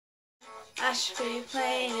I should be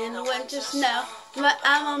playing in the winter snow, but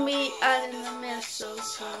I'm gonna be out in the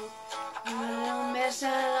mistletoe. I'm gonna miss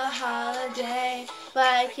out a holiday, but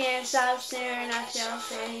I can't stop staring at your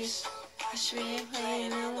face. I should be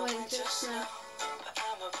playing in the winter snow.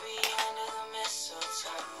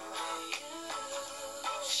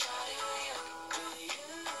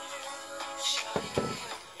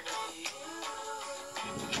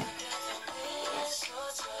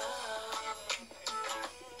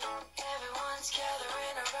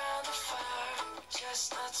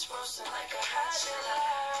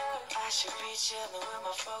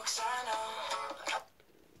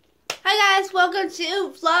 Hi guys, welcome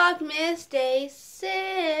to Vlogmas Day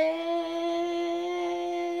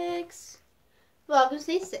 6. Vlogmas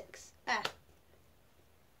Day 6.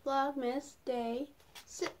 Vlogmas Day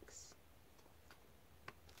 6.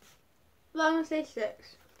 Vlogmas Day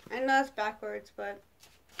 6. I know it's backwards, but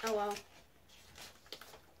oh well.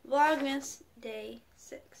 Vlogmas Day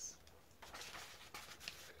 6.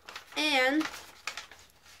 And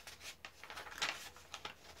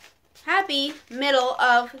happy middle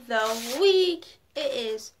of the week. It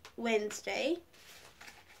is Wednesday.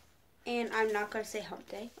 And I'm not going to say hump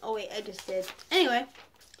day. Oh wait, I just did. Anyway.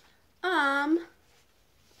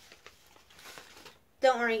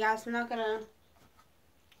 Don't worry guys, I'm not going to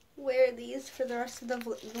wear these for the rest of the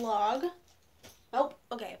vlog. Oh,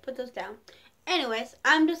 okay, put those down. Anyways,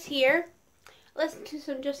 I'm just here listening to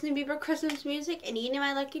some Justin Bieber Christmas music and eating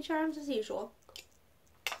my Lucky Charms as usual.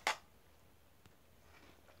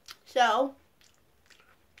 So,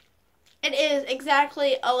 it is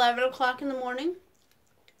exactly 11 o'clock in the morning,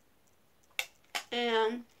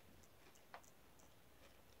 and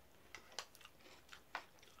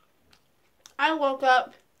I woke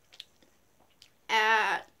up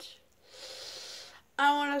at,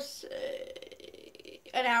 I want to say,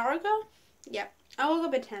 an hour ago? Yeah, I woke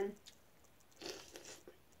up at 10.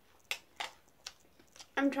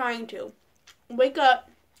 I'm trying to wake up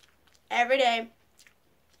every day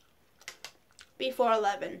before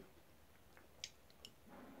 11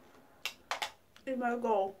 is my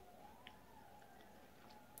goal.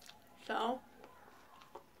 So,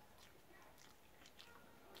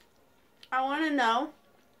 I want to know,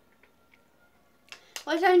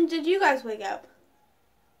 what time did you guys wake up?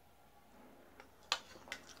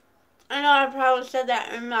 I know I probably said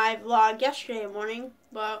that in my vlog yesterday morning,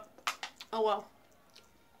 but oh well.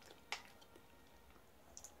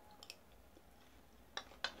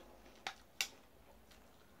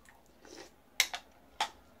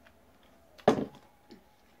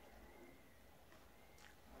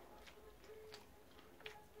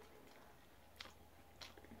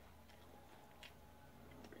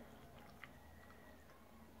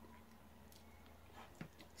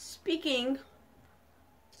 Speaking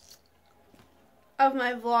of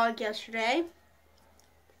my vlog yesterday,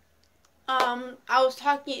 I was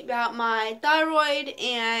talking about my thyroid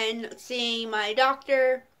and seeing my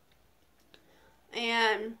doctor,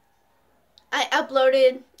 and I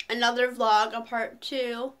uploaded another vlog, a part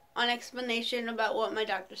 2, on explanation about what my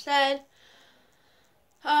doctor said.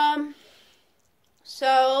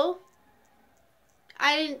 So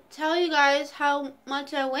I didn't tell you guys how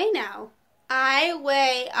much I weigh now. I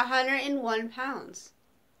weigh 101 pounds.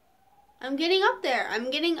 I'm getting up there.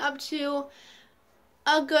 I'm getting up to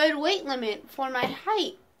a good weight limit for my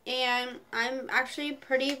height. And I'm actually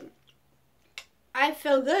I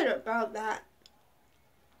feel good about that.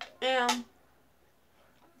 And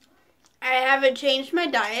I haven't changed my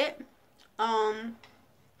diet. I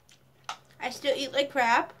still eat like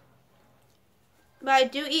crap. But I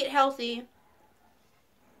do eat healthy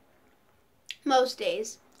most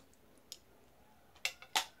days.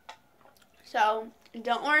 So,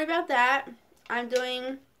 don't worry about that. I'm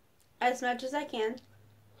doing as much as I can.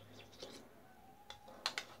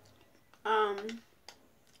 Oh.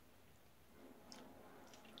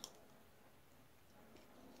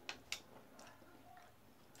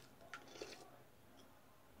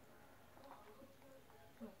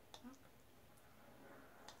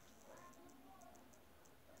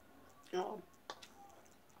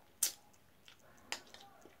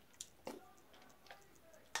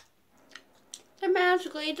 They're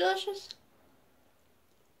magically delicious.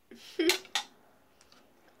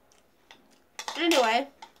 Anyway,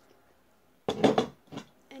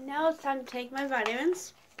 and now it's time to take my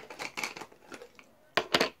vitamins.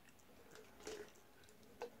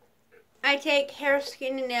 I take hair,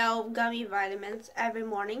 skin, and nail gummy vitamins every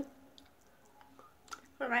morning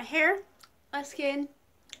for my hair, my skin,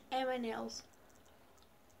 and my nails.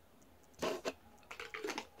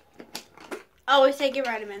 Always take your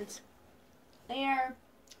vitamins. They are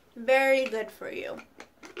very good for you.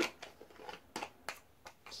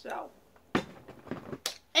 So,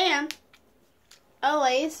 and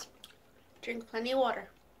always drink plenty of water.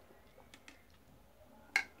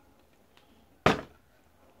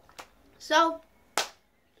 So,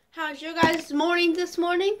 how's your guys' morning this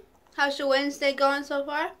morning? How's your Wednesday going so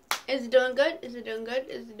far? Is it doing good? Is it doing good?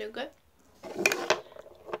 Is it doing good?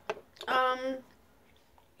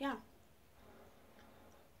 Yeah.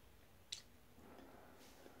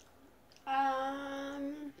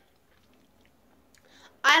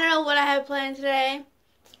 I don't know what I have planned today.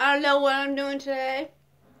 I don't know what I'm doing today.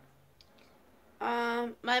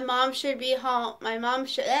 My mom should be home. My mom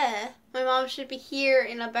should be here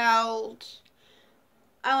in about,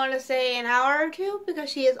 I want to say, an hour or two, because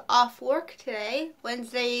she is off work today.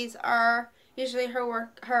 Wednesdays are usually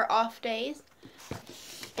her off days.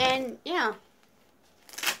 And yeah.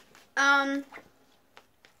 I've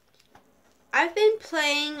been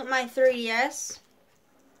playing my 3DS.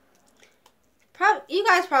 You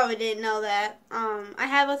guys probably didn't know that. I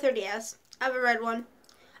have a 3DS. I have a red one.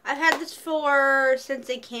 I've had this since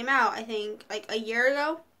it came out, I think, like a year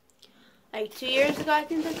ago. Like 2 years ago, I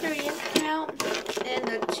think the 3DS came out. And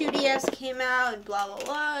the 2DS came out and blah, blah,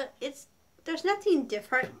 blah. There's nothing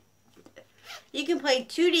different. You can play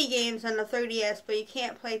 2D games on the 3DS, but you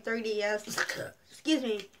can't play 3DS, excuse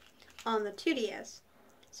me, on the 2DS.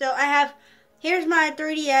 So here's my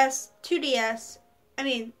 3DS, 3DS,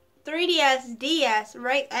 DS,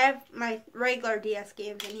 right? I have my regular DS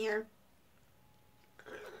games in here,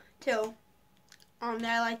 too. That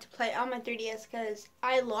I like to play on my 3DS, because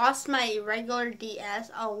I lost my regular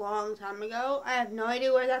DS a long time ago. I have no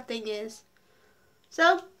idea where that thing is.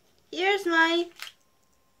 So, here's my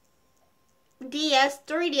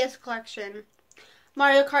 3DS collection.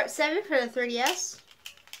 Mario Kart 7 for the 3DS.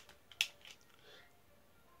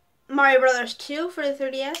 Mario Brothers 2 for the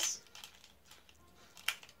 3DS.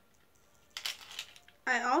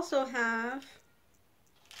 I also have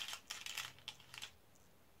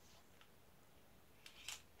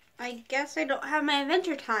I guess I don't have my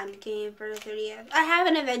Adventure Time game for the 3DS. I have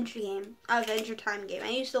an Adventure Time game. I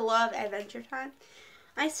used to love Adventure Time.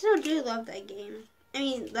 I still do love that game.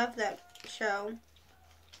 Love that show.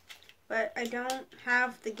 But I don't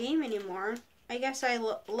have the game anymore. I guess I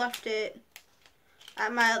left it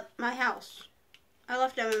at my house. I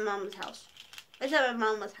left it at my mom's house. It's at my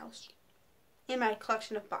mama's house. In my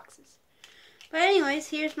collection of boxes. But anyways,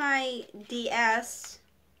 here's my DS.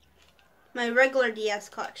 My regular DS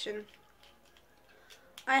collection.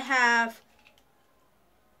 I have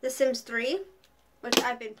The Sims 3, which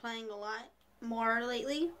I've been playing a lot more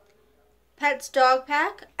lately. Pets Dog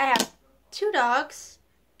Pack. I have 2 dogs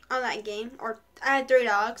on that game. Or I had 3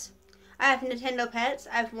 dogs. I have Nintendo Pets.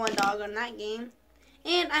 I have 1 dog on that game.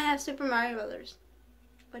 And I have Super Mario Brothers,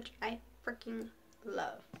 which I freaking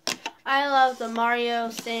love. I love the Mario,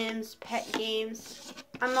 Sims, pet games.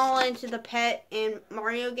 I'm all into the pet and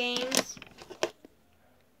Mario games.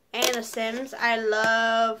 And the Sims. I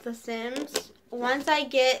love the Sims. Once I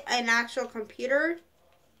get an actual computer,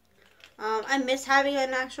 I miss having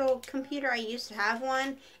an actual computer. I used to have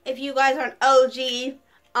one. If you guys are an OG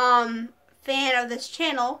fan of this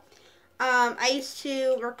channel, I used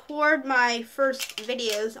to record my first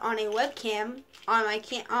videos on a webcam on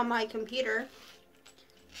my computer.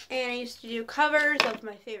 And I used to do covers of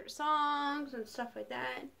my favorite songs and stuff like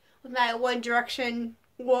that. With my One Direction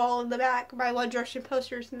wall in the back. My One Direction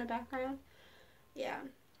posters in the background. Yeah.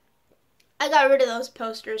 I got rid of those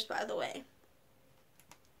posters, by the way.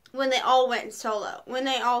 When they all went solo. When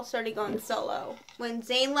they all started going solo. When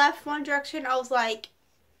Zayn left One Direction, I was like,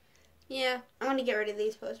 yeah, I'm going to get rid of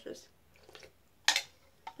these posters.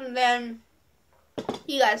 And then,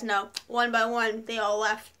 you guys know, one by one, they all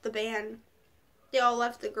left the band. They all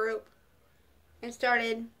left the group and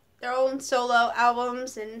started their own solo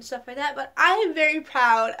albums and stuff like that. But I am very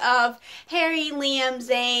proud of Harry, Liam,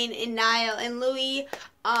 Zayn, and Niall, and Louis.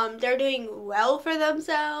 They're doing well for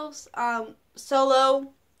themselves.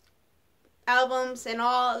 Solo albums and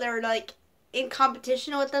all. They're like in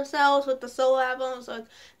competition with themselves with the solo albums, with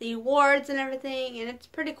the awards and everything. And it's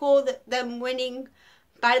pretty cool that them winning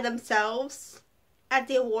by themselves at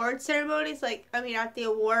the award ceremonies.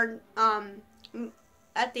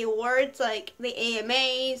 At the awards, like the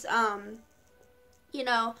AMAs,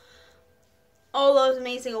 all those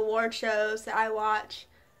amazing award shows that I watch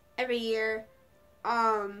every year.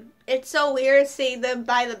 It's so weird seeing them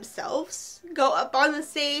by themselves go up on the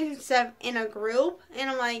stage instead of in a group, and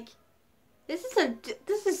I'm like, this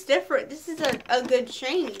is different. This is a good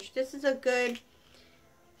change. This is a good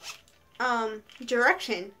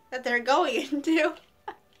direction that they're going into.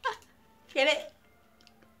 Get it?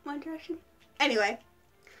 One Direction? Anyway,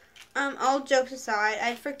 All jokes aside,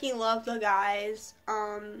 I freaking love the guys.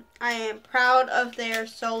 I am proud of their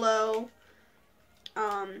solo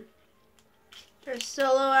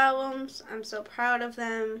albums. I'm so proud of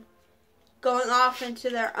them going off into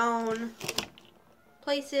their own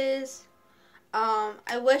places.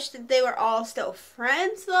 I wish that they were all still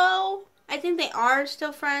friends, though. I think they are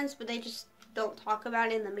still friends, but they just don't talk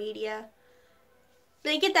about it in the media.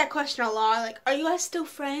 They get that question a lot, like, are you guys still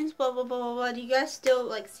friends? Blah, blah, blah, blah, blah. Do you guys still,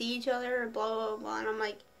 like, see each other? Blah, blah, blah. And I'm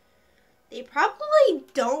like, they probably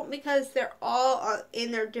don't, because they're all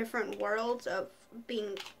in their different worlds of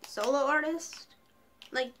being solo artists.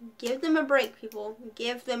 Like, give them a break, people.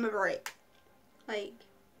 Give them a break. Like,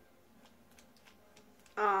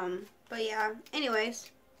 but yeah. Anyways,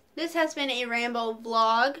 this has been a ramble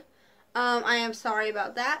vlog. I am sorry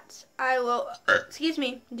about that. I will, excuse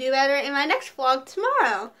me, do better in my next vlog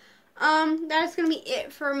tomorrow. That is going to be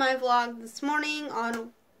it for my vlog this morning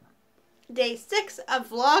on day 6 of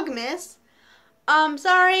Vlogmas.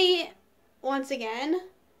 Sorry, once again,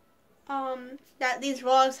 that these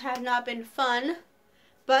vlogs have not been fun,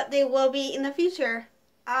 but they will be in the future.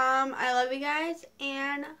 I love you guys,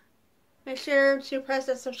 and make sure to press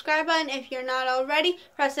the subscribe button if you're not already.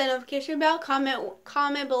 Press the notification bell.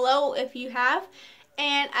 Comment below if you have.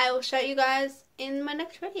 And I will show you guys in my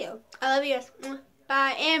next video. I love you guys.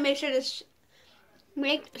 Bye. And make sure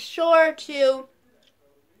to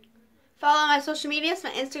follow my social medias,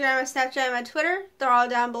 my Instagram, my Snapchat, and my Twitter. They're all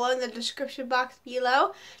down below in the description box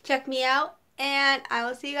below. Check me out. And I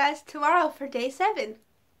will see you guys tomorrow for day 7.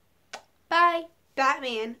 Bye.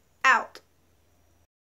 Batman out.